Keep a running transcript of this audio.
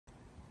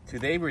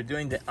Today we're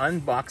doing the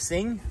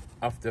unboxing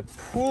of the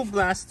Pool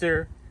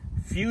Blaster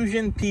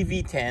Fusion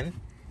PV10,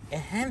 a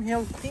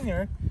handheld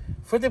cleaner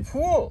for the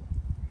pool.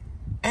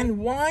 And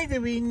why do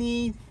we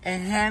need a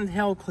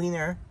handheld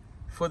cleaner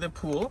for the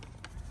pool?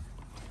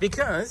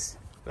 Because,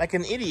 like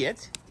an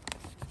idiot,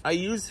 I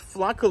use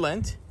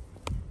flocculant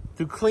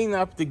to clean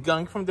up the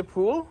gunk from the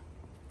pool.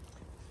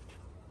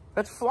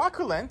 But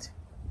flocculant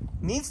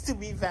needs to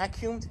be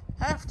vacuumed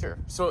after.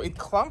 So it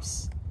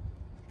clumps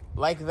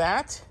like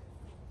that.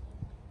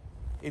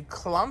 It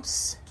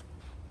clumps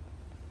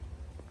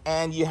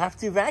and you have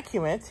to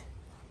vacuum it,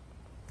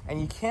 and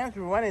you can't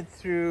run it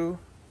through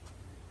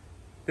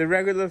the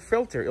regular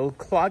filter. It'll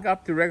clog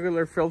up the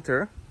regular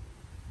filter,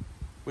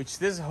 which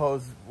this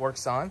hose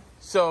works on.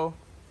 So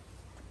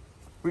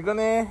we're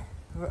gonna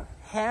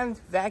hand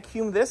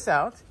vacuum this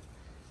out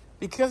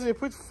because we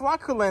put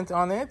flocculant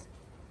on it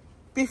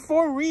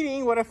before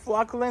reading what a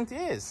flocculant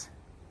is.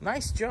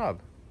 Nice job.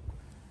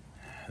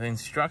 The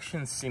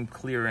instructions seem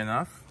clear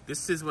enough.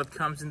 This is what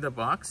comes in the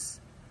box,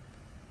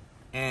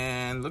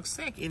 and looks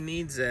like it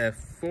needs a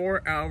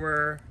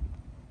 4-hour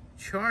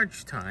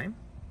charge time.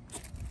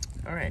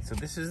 All right, so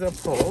this is the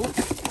pole.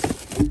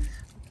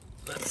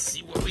 Let's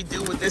see what we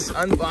do with this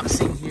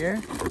unboxing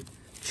here.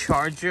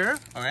 Charger.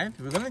 All right,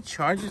 we're gonna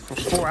charge it for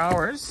 4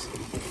 hours.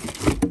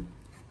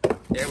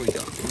 There we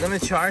go. We're gonna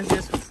charge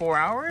this for 4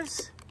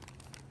 hours,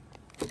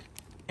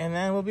 and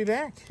then we'll be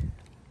back.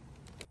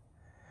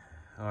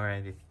 All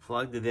right, we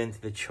plugged it into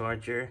the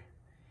charger,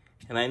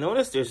 and I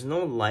noticed there's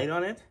no light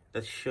on it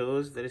that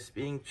shows that it's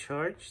being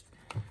charged,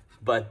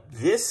 but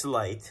this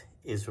light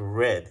is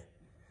red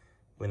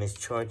when it's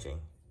charging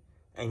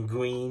and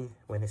green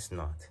when it's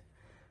not.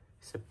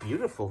 It's a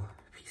beautiful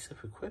piece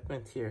of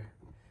equipment here.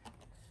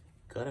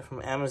 Got it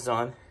from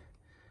Amazon.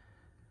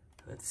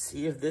 Let's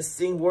see if this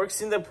thing works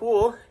in the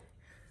pool.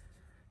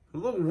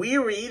 I'm a little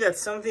weary that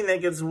something that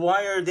gets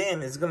wired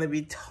in is going to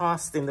be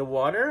tossed in the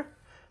water.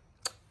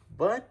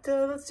 But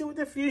let's see what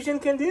the Fusion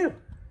can do.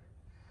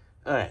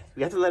 All right,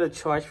 we have to let it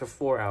charge for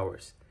 4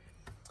 hours.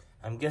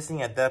 I'm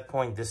guessing at that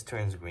point this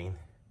turns green.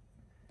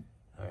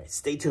 All right,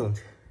 stay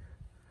tuned.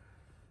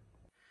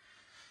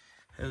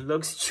 It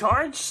looks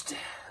charged.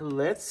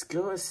 Let's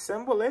go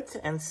assemble it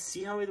and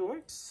see how it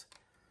works.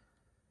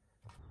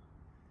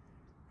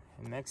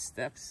 The next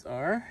steps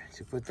are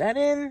to put that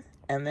in,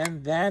 and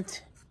then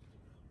that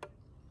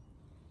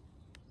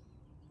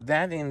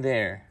in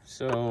there.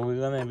 So we're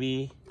gonna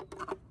be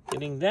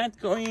getting that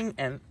going,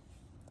 and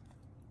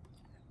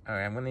all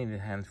right, I'm gonna need it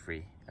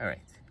hand-free. All right,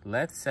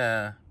 let's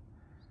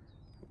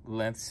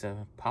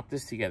pop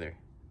this together.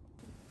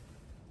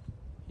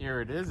 Here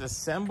it is,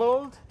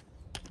 assembled.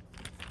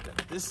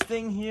 Got this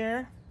thing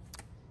here,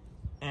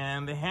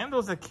 and the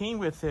handles that came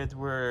with it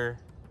were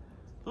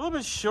a little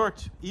bit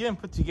short, even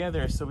put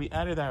together, so we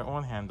added our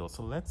own handle.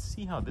 So let's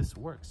see how this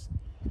works.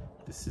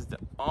 This is the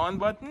on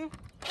button.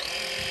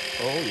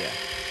 Oh yeah.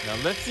 Now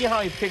let's see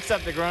how he picks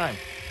up the grime.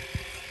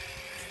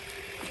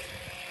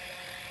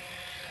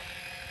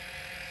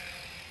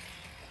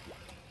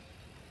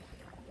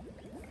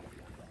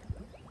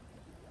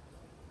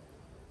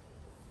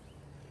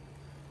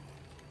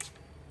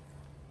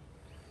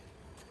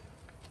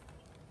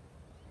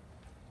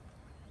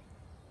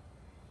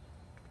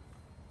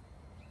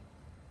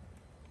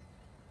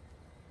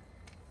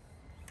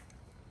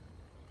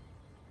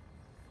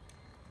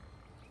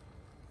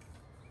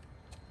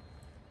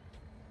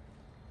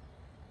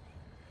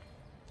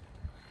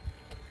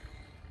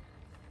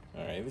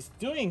 All right, it's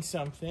doing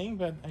something,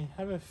 but I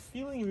have a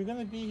feeling we're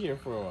gonna be here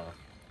for a while.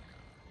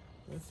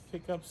 Let's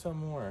pick up some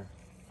more.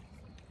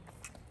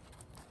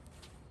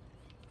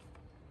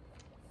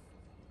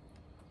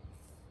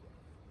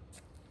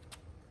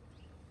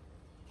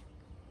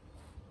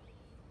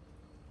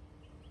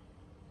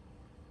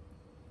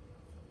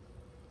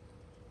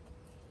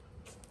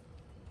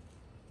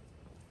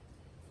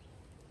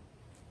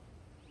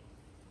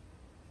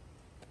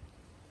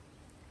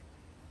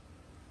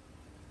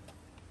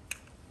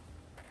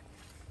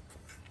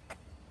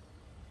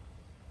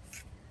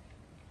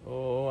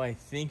 Oh, I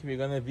think we're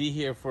gonna be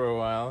here for a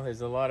while.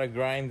 There's a lot of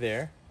grime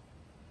there.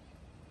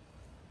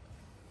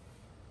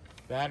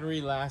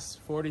 Battery lasts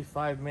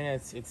 45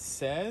 minutes, it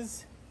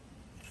says.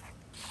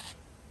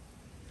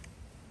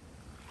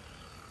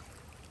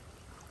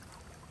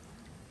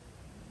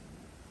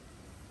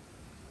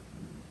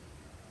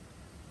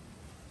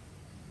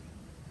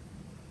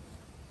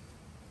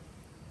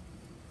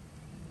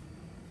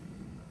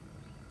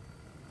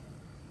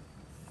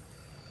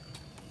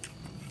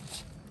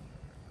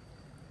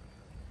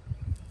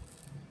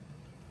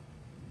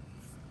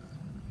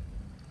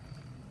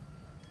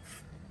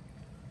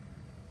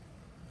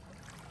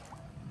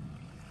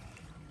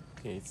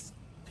 Okay, it's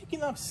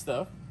picking up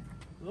stuff.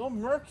 A little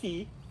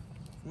murky.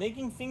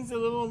 Making things a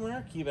little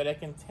murky, but I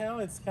can tell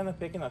it's kind of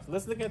picking up.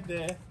 Let's look at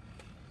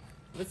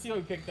let's see what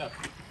we picked up.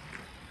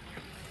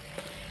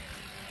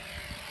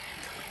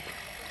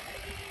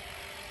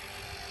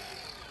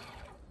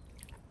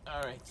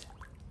 All right.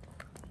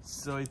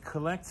 So it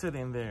collects it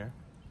in there.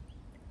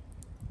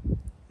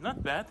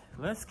 Not bad.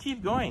 Let's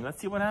keep going. Let's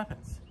see what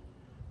happens.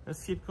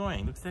 Let's keep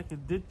going. Looks like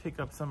it did pick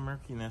up some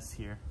murkiness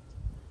here.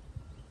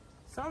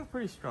 Sounds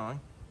pretty strong.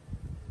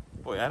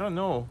 Boy, I don't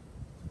know.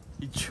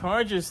 It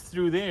charges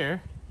through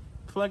there.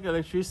 Plug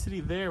electricity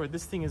there, but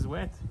this thing is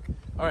wet.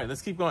 All right,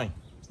 let's keep going.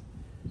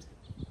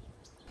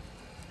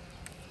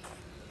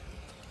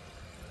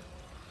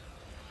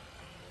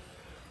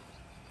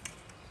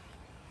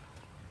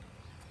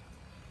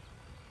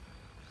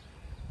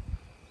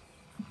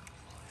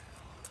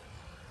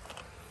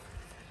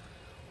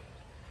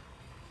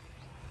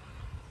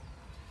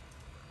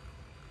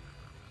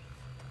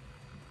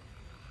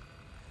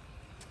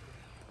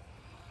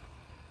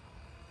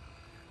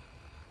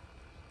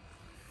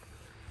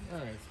 All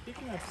right, it's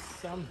picking up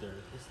some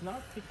dirt. It's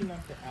not picking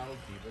up the algae,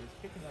 but it's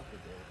picking up the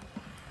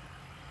dirt.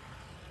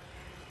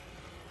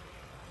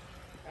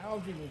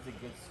 Algae needs a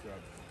good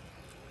scrub,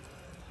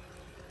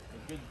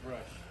 a good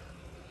brush.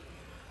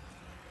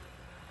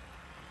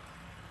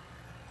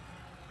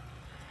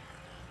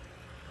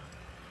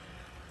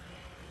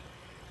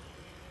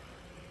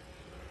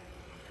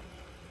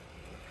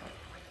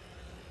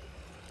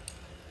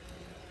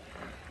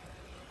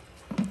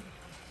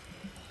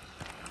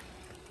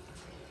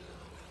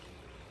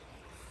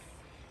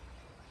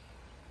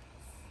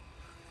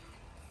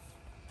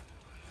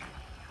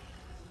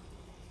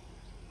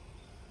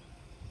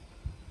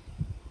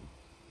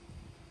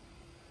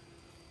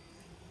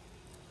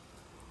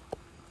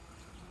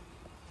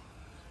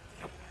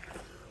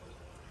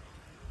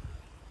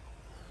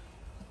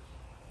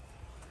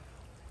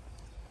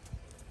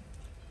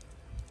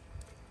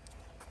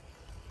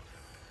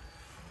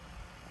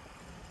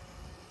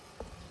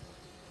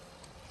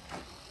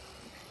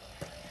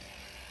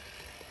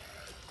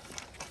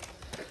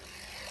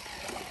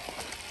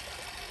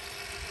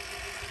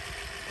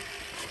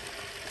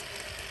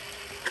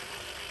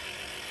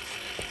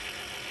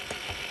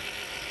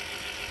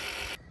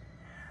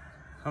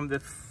 From the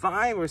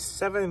 5 or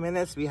 7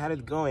 minutes we had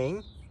it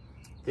going,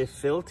 the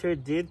filter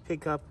did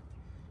pick up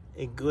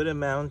a good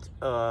amount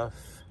of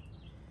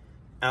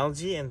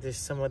algae, and there's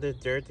some other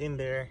dirt in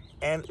there,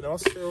 and it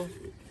also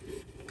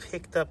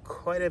picked up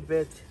quite a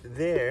bit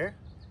there.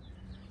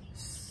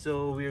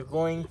 So we're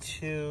going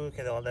to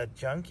get all that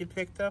junk it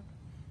picked up,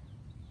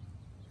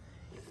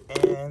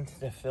 and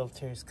the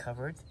filter is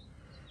covered.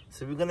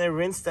 So we're gonna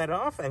rinse that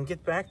off and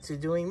get back to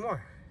doing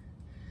more.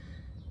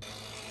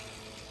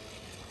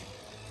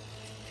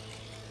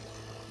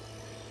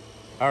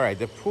 All right,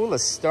 the pool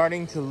is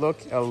starting to look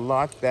a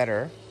lot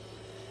better.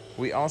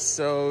 We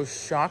also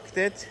shocked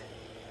it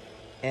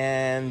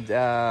and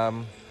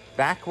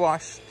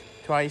backwashed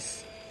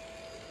twice.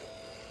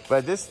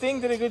 But this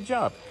thing did a good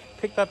job.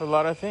 Picked up a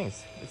lot of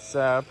things. It's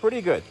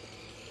pretty good.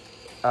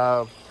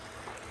 The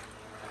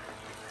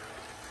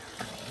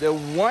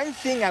one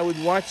thing I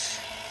would watch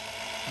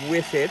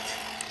with it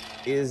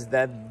is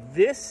that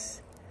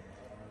this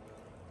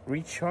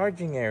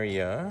recharging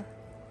area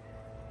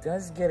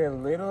does get a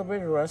little bit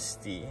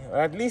rusty,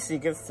 or at least it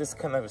gets this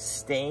kind of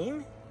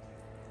stain.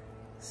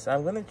 So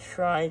I'm gonna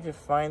try to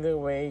find a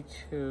way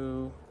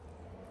to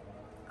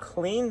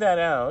clean that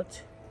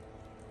out,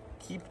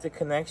 keep the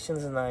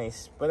connections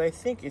nice, but I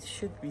think it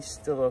should be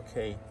still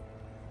okay.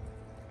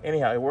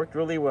 Anyhow, it worked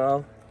really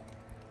well.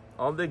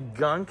 All the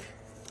gunk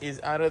is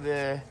out of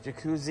the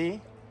jacuzzi.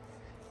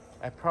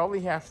 I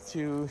probably have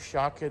to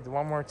shock it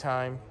one more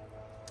time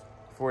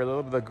for a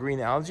little bit of green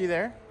algae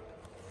there.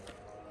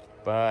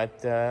 But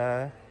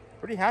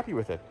pretty happy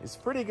with it. It's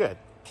pretty good.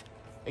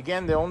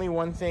 Again, the only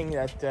one thing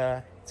that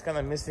it's kind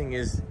of missing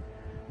is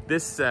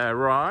this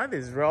rod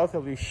is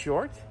relatively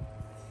short.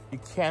 You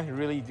can't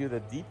really do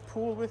the deep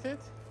pool with it.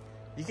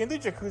 You can do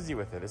jacuzzi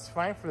with it. It's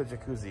fine for the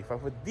jacuzzi.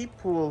 But with deep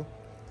pool,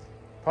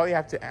 probably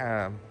have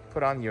to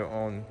put on your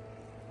own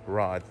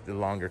rod, the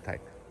longer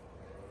type.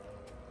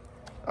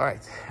 All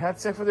right,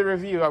 that's it for the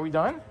review. Are we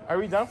done? Are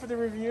we done for the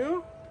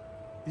review?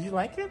 Did you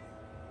like it?